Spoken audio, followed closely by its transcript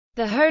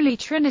The Holy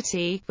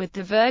Trinity, with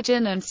the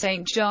Virgin and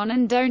Saint John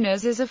and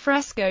donors, is a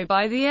fresco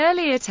by the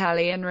early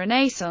Italian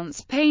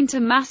Renaissance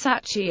painter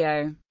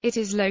Masaccio. It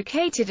is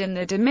located in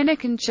the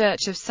Dominican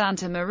church of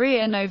Santa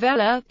Maria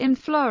Novella, in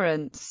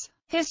Florence.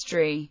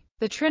 History.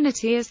 The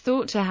Trinity is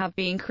thought to have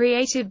been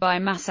created by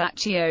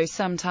Masaccio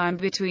sometime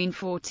between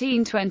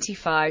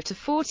 1425 to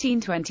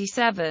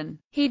 1427.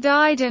 He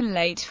died in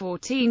late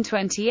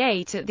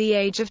 1428 at the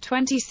age of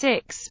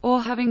 26,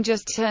 or having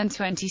just turned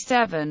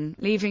 27,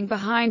 leaving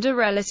behind a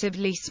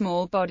relatively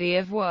small body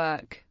of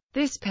work.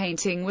 This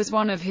painting was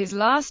one of his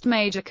last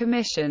major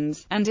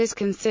commissions, and is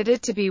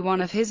considered to be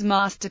one of his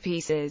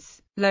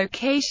masterpieces.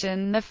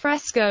 Location. The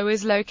fresco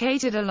is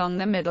located along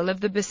the middle of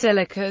the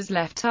basilica's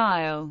left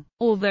aisle.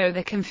 Although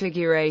the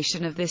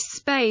configuration of this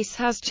space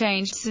has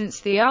changed since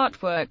the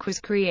artwork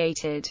was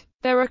created,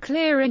 there are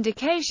clear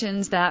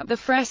indications that the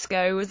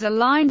fresco was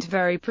aligned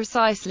very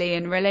precisely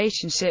in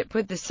relationship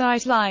with the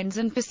sight lines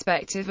and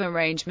perspective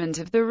arrangement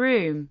of the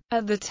room.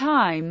 At the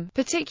time,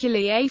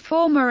 particularly a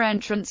former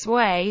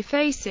entranceway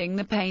facing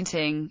the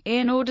painting,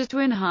 in order to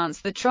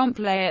enhance the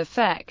trompe-l'oeil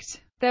effect.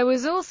 There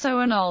was also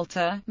an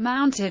altar,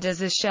 mounted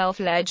as a shelf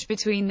ledge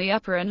between the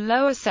upper and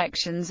lower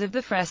sections of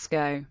the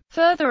fresco,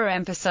 further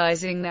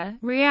emphasizing the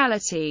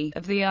reality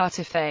of the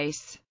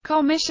artiface.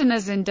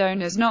 Commissioners and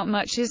donors. Not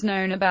much is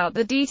known about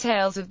the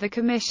details of the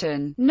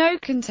commission. No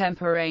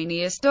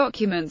contemporaneous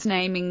documents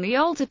naming the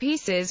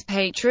altarpiece's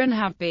patron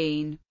have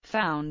been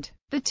found.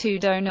 The two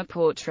donor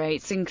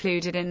portraits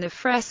included in the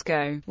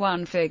fresco,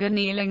 one figure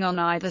kneeling on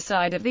either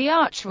side of the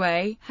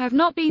archway, have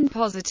not been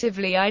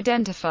positively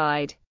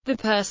identified. The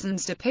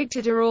persons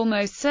depicted are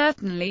almost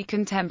certainly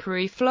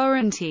contemporary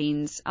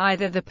Florentines,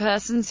 either the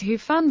persons who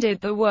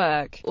funded the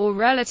work, or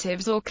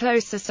relatives or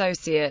close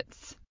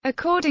associates.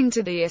 According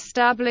to the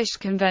established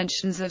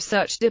conventions of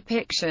such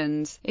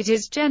depictions, it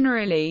is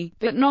generally,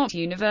 but not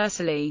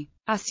universally,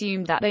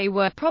 assumed that they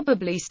were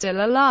probably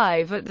still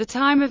alive at the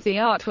time of the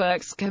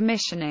artwork's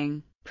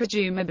commissioning.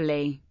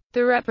 Presumably,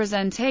 the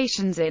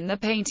representations in the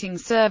painting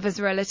serve as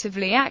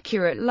relatively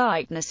accurate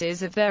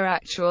likenesses of their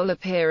actual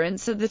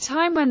appearance at the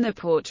time when the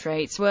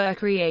portraits were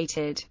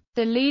created.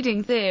 The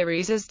leading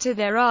theories as to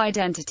their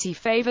identity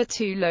favor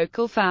two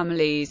local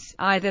families,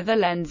 either the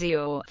Lenzi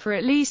or, for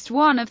at least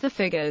one of the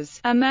figures,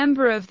 a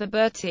member of the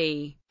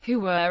Berti, who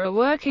were a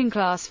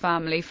working-class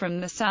family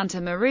from the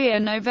Santa Maria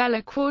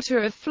Novella quarter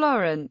of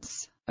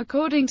Florence.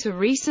 According to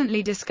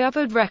recently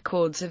discovered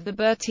records of the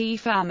Berti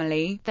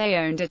family, they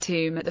owned a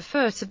tomb at the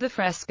foot of the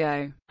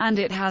fresco, and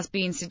it has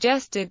been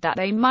suggested that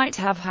they might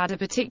have had a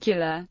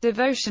particular,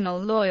 devotional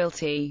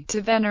loyalty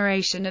to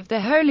veneration of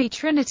the Holy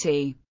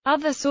Trinity.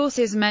 Other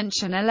sources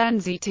mention a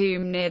Lenzi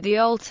tomb near the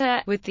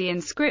altar, with the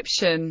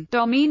inscription,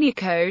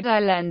 Dominico di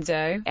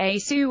Lenzo, a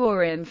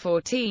suor in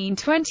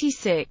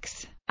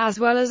 1426. As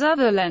well as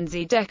other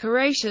Lenzi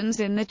decorations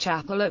in the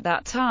chapel at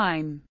that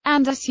time,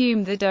 and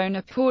assume the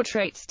donor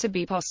portraits to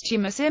be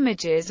posthumous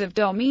images of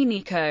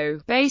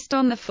Domenico, based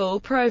on the full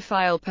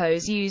profile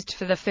pose used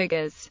for the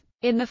figures.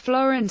 In the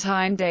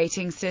Florentine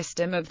dating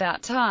system of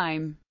that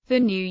time, the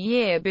new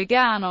year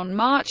began on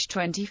March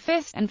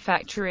 25, and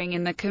factoring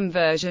in the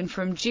conversion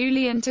from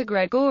Julian to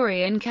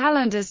Gregorian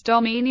calendars,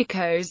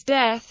 Domenico's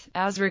death,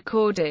 as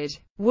recorded,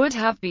 would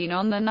have been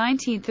on the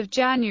 19th of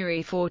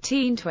January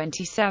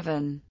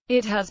 1427.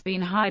 It has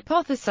been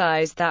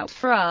hypothesized that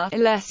Fra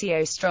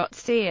Alessio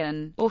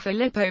Strozzian, or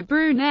Filippo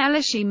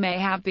Brunelleschi may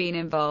have been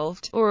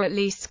involved, or at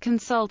least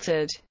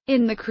consulted,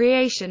 in the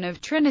creation of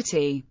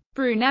Trinity.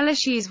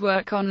 Brunelleschi's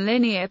work on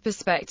linear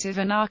perspective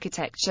and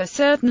architecture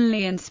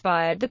certainly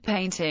inspired the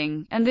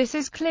painting, and this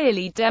is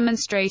clearly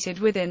demonstrated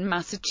within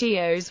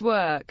Masaccio's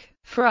work.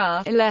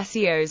 Fra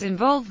Alessio's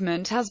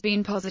involvement has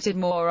been posited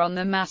more on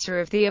the matter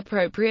of the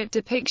appropriate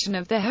depiction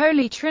of the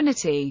Holy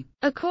Trinity,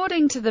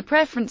 according to the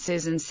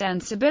preferences and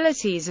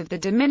sensibilities of the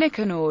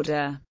Dominican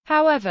order.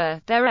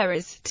 However, there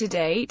is, to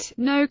date,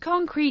 no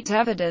concrete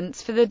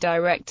evidence for the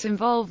direct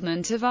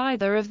involvement of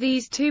either of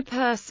these two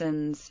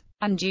persons,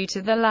 and due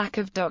to the lack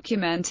of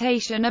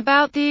documentation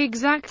about the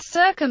exact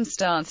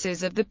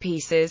circumstances of the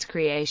piece's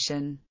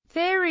creation,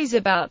 theories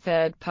about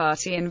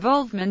third-party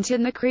involvement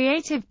in the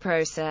creative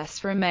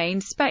process remain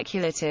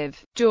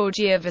speculative.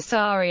 Giorgio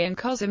Vasari and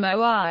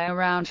Cosimo I.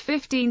 Around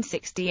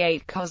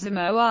 1568,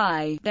 Cosimo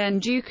I, then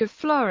Duke of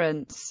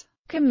Florence,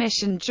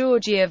 commissioned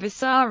Giorgio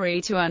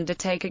Vasari to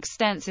undertake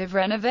extensive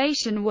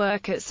renovation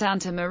work at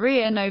Santa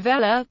Maria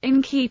Novella,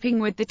 in keeping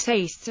with the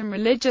tastes and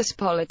religious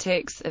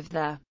politics of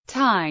the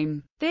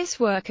time. This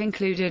work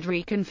included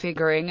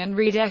reconfiguring and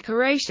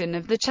redecoration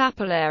of the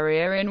chapel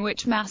area in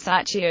which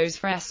Masaccio's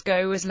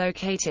fresco was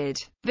located.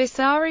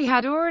 Vasari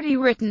had already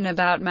written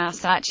about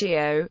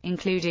Masaccio,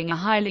 including a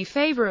highly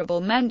favorable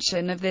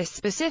mention of this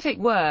specific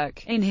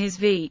work, in his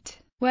Vite.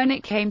 When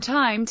it came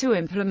time to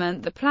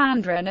implement the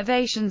planned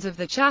renovations of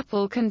the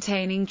chapel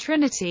containing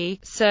Trinity,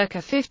 circa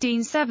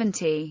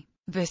 1570,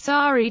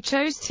 Vasari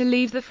chose to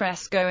leave the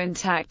fresco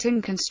intact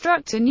and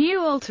construct a new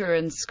altar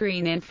and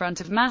screen in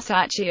front of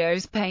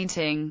Masaccio's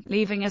painting,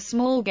 leaving a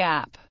small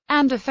gap,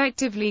 and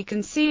effectively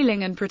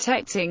concealing and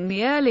protecting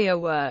the earlier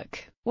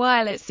work.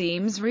 While it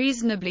seems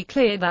reasonably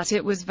clear that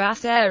it was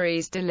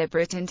Vasari's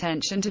deliberate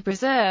intention to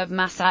preserve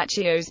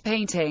Masaccio's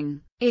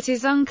painting, it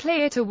is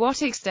unclear to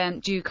what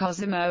extent Duke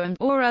Cosimo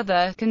or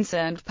other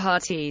concerned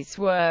parties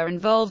were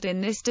involved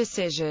in this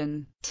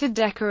decision. To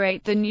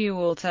decorate the new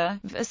altar,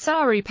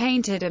 Vasari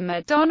painted a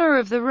Madonna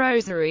of the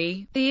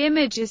Rosary. The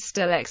image is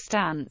still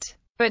extant,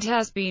 but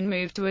has been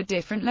moved to a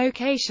different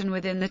location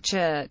within the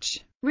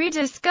church.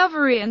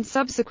 Rediscovery and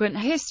subsequent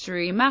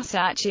history.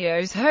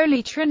 Masaccio's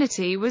Holy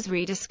Trinity was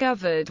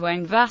rediscovered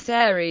when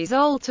Vasari's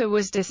altar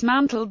was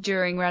dismantled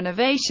during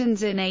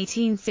renovations in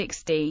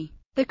 1860.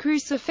 The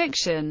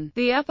crucifixion,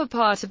 the upper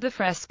part of the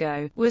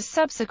fresco, was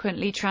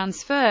subsequently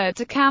transferred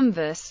to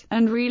canvas,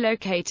 and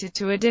relocated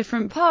to a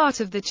different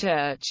part of the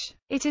church.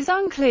 It is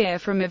unclear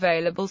from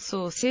available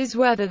sources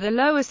whether the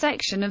lower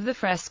section of the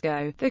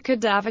fresco, the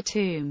cadaver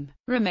tomb,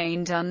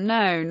 remained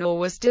unknown or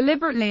was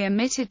deliberately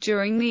omitted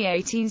during the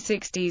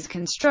 1860s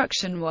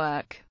construction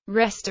work.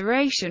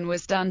 Restoration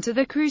was done to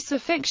the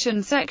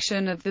crucifixion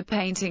section of the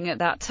painting at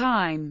that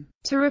time,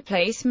 to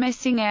replace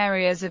missing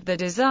areas of the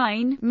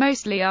design,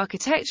 mostly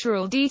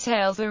architectural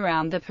details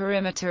around the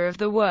perimeter of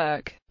the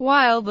work,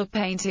 while the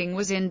painting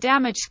was in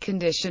damaged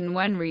condition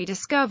when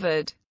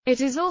rediscovered. It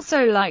is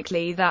also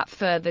likely that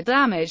further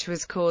damage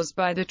was caused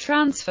by the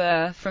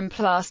transfer from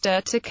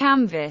plaster to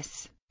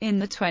canvas. In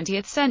the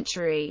 20th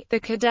century, the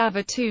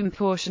cadaver tomb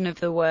portion of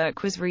the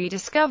work was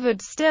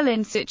rediscovered still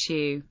in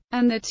situ,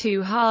 and the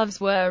two halves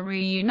were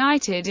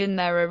reunited in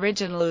their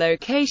original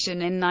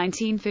location in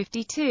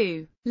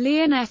 1952.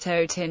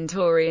 Leonetto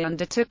Tintori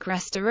undertook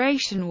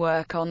restoration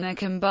work on the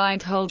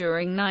combined whole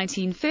during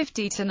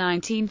 1950 to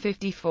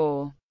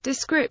 1954.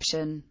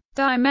 Description.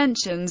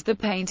 Dimensions. The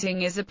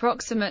painting is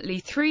approximately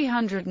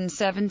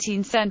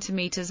 317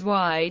 cm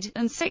wide,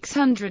 and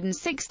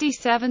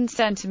 667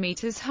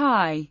 cm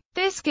high.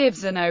 This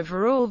gives an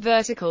overall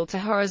vertical to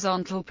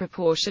horizontal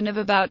proportion of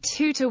about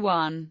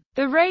 2:1.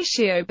 The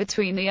ratio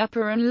between the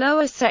upper and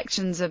lower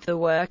sections of the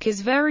work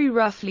is very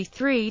roughly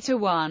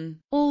 3:1.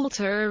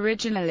 Altar.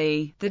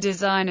 Originally, the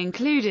design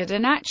included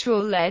an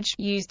actual ledge,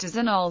 used as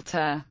an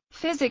altar,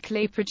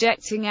 physically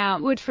projecting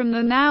outward from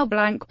the now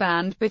blank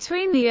band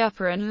between the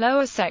upper and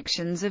lower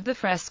sections of the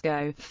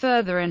fresco,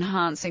 further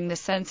enhancing the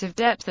sense of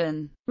depth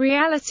and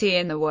reality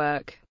in the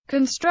work.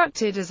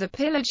 Constructed as a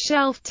pillared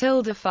shelf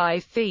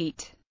 5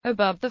 feet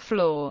above the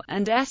floor,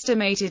 and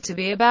estimated to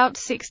be about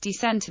 60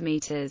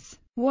 centimeters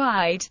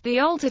wide, the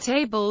altar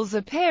table's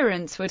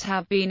appearance would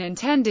have been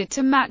intended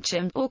to match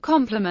or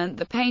complement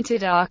the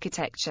painted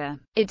architecture,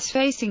 its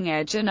facing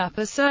edge and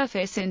upper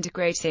surface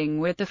integrating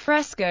with the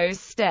fresco's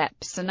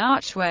steps and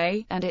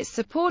archway, and its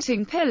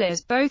supporting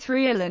pillars, both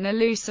real and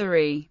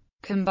illusory,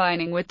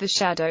 combining with the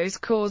shadows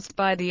caused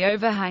by the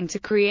overhang to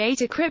create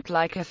a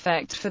crypt-like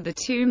effect for the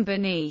tomb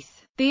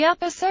beneath. The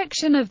upper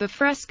section of the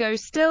fresco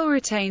still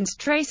retains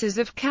traces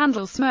of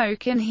candle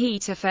smoke and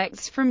heat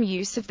effects from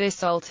use of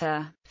this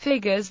altar.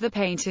 Figures. The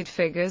painted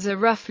figures are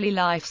roughly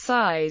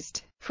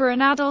life-sized. For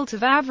an adult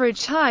of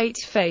average height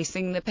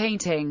facing the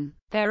painting,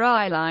 their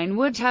eye line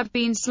would have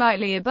been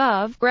slightly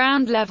above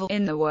ground level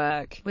in the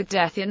work, with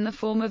death in the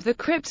form of the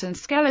crypt and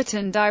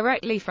skeleton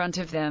directly front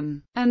of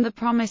them, and the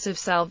promise of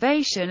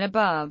salvation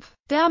above.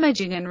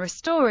 Damaging and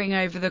restoring.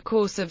 Over the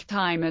course of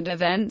time and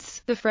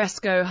events, the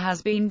fresco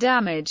has been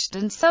damaged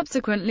and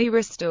subsequently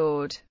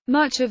restored.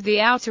 Much of the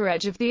outer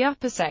edge of the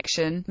upper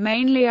section,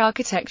 mainly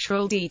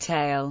architectural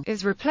detail,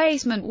 is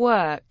replacement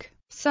work.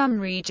 Some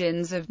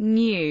regions of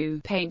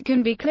new paint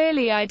can be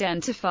clearly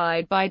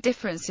identified by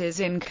differences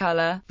in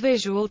color,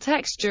 visual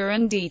texture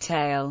and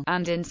detail,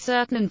 and in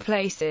certain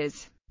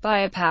places, by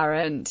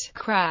apparent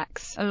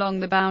cracks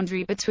along the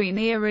boundary between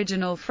the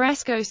original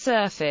fresco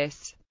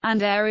surface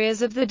and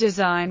areas of the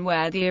design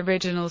where the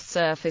original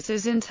surface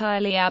is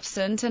entirely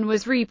absent and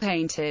was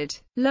repainted.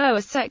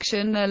 Lower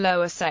section. The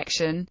lower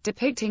section,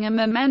 depicting a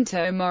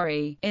memento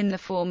mori, in the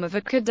form of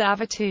a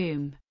cadaver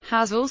tomb,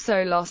 has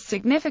also lost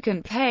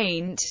significant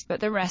paint,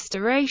 but the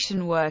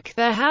restoration work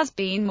there has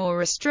been more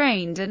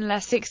restrained and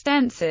less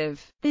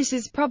extensive. This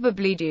is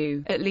probably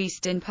due, at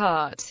least in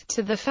part,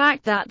 to the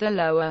fact that the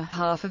lower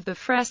half of the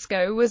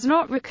fresco was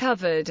not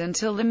recovered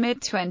until the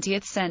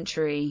mid-20th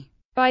century.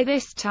 By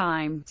this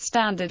time,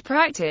 standard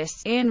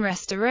practice in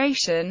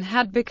restoration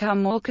had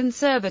become more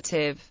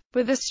conservative,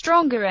 with a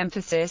stronger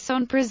emphasis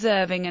on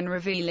preserving and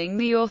revealing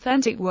the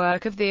authentic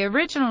work of the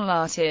original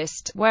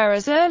artist,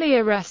 whereas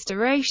earlier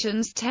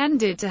restorations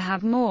tended to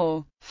have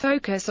more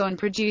focus on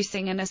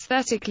producing an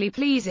aesthetically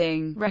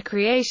pleasing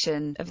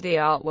recreation of the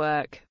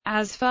artwork.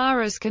 As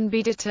far as can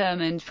be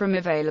determined from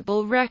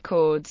available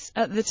records,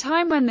 at the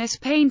time when this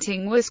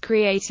painting was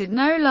created,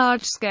 no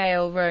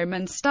large-scale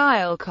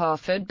Roman-style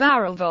coffered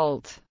barrel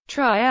vault,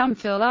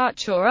 triumphal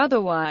arch or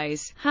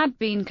otherwise, had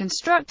been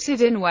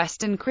constructed in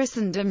Western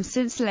Christendom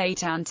since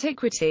late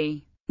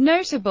antiquity.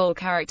 Notable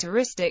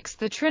characteristics.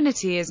 The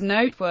Trinity is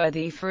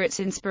noteworthy for its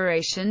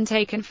inspiration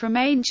taken from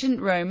ancient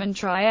Roman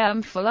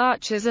triumphal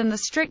arches and the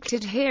strict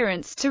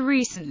adherence to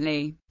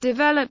recently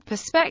developed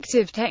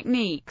perspective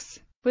techniques.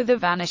 with a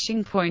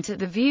vanishing point at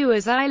the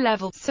viewer's eye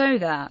level, so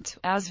that,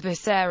 as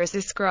Viserys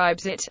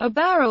describes it, a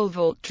barrel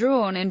vault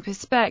drawn in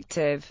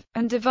perspective,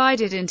 and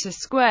divided into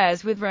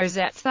squares with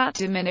rosettes that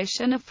diminish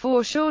and are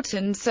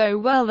foreshortened so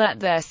well that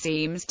there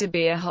seems to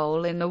be a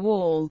hole in the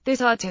wall.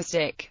 This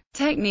artistic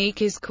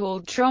technique is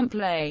called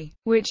trompe-l'œil,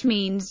 which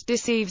means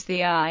deceives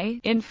the eye,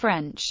 in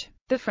French.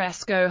 The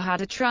fresco had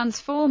a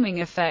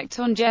transforming effect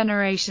on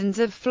generations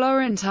of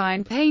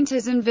Florentine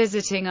painters and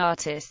visiting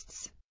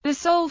artists. The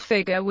sole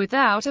figure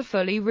without a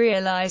fully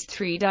realized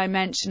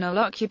three-dimensional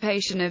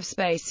occupation of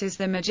space is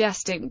the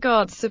majestic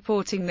God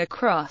supporting the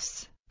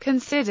cross,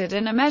 considered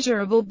an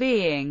immeasurable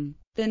being.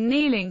 The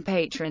kneeling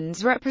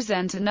patrons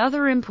represent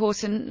another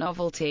important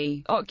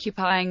novelty,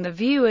 occupying the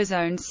viewer's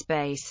own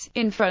space,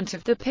 in front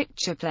of the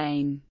picture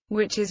plane,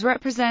 which is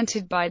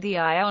represented by the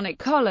Ionic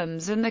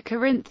columns and the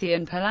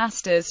Corinthian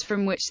pilasters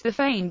from which the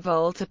famed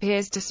vault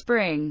appears to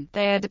spring.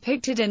 They are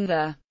depicted in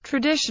the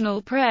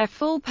traditional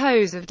prayerful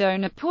pose of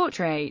donor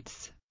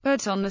portraits,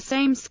 but on the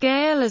same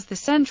scale as the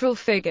central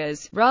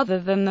figures, rather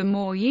than the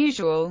more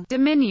usual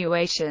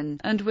diminution,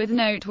 and with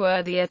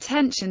noteworthy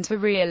attention to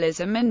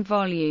realism and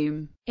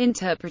volume.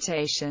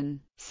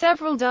 Interpretation.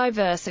 Several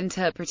diverse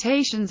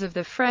interpretations of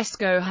the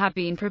fresco have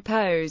been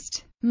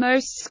proposed.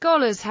 Most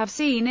scholars have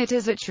seen it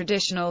as a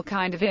traditional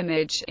kind of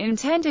image,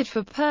 intended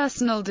for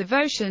personal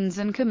devotions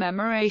and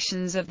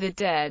commemorations of the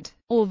dead,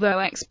 although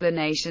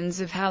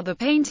explanations of how the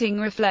painting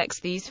reflects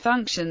these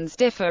functions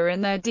differ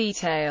in their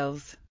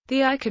details.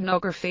 The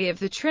iconography of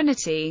the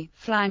Trinity,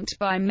 flanked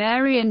by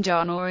Mary and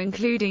John or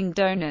including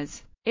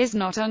donors, is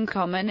not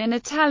uncommon in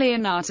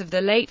Italian art of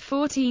the late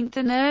 14th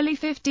and early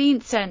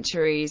 15th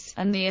centuries,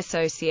 and the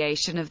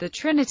association of the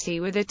Trinity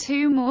with a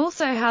tomb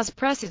also has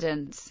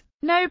precedence.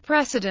 No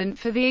precedent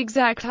for the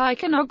exact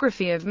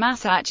iconography of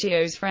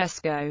Masaccio's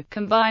fresco,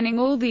 combining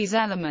all these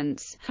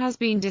elements, has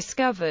been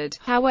discovered.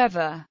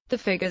 However, the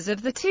figures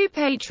of the two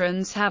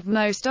patrons have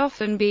most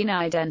often been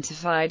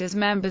identified as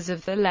members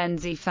of the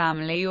Lenzi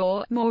family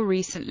or, more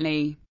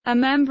recently, a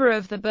member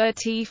of the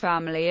Berti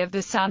family of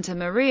the Santa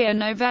Maria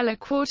Novella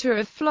quarter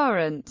of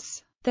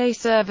Florence. They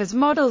serve as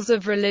models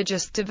of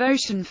religious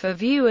devotion for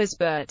viewers,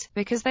 but,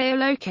 because they are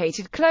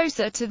located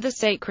closer to the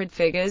sacred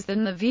figures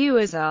than the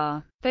viewers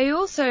are, they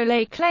also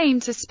lay claim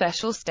to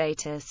special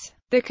status.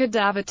 The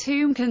cadaver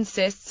tomb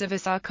consists of a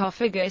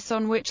sarcophagus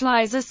on which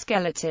lies a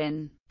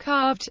skeleton.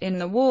 Carved in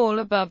the wall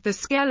above the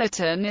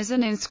skeleton is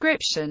an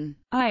inscription: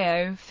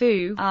 Io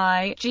fu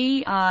I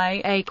G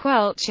I A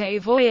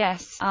quelce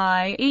voies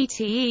I E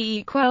T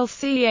E quel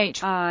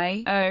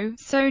CHI O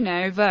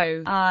sono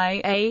vo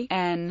I A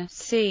N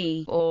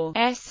C or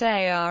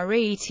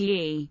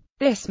SARETE.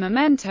 This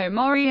memento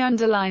mori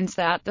underlines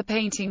that the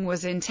painting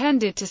was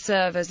intended to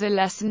serve as a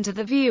lesson to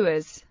the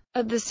viewers.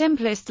 At the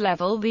simplest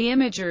level, the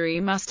imagery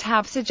must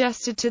have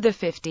suggested to the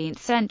 15th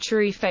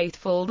century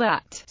faithful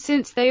that,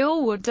 since they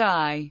all would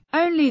die,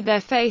 only their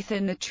faith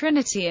in the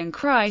Trinity and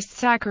Christ's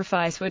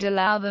sacrifice would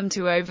allow them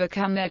to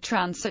overcome their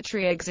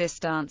transitory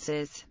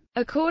existences.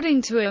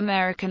 According to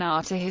American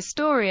art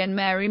historian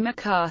Mary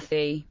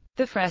McCarthy,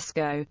 the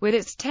fresco, with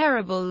its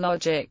terrible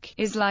logic,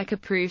 is like a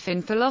proof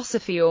in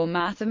philosophy or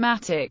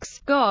mathematics.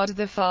 God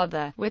the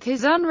Father, with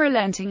his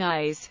unrelenting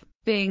eyes,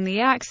 being the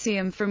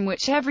axiom from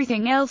which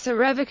everything else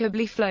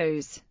irrevocably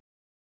flows.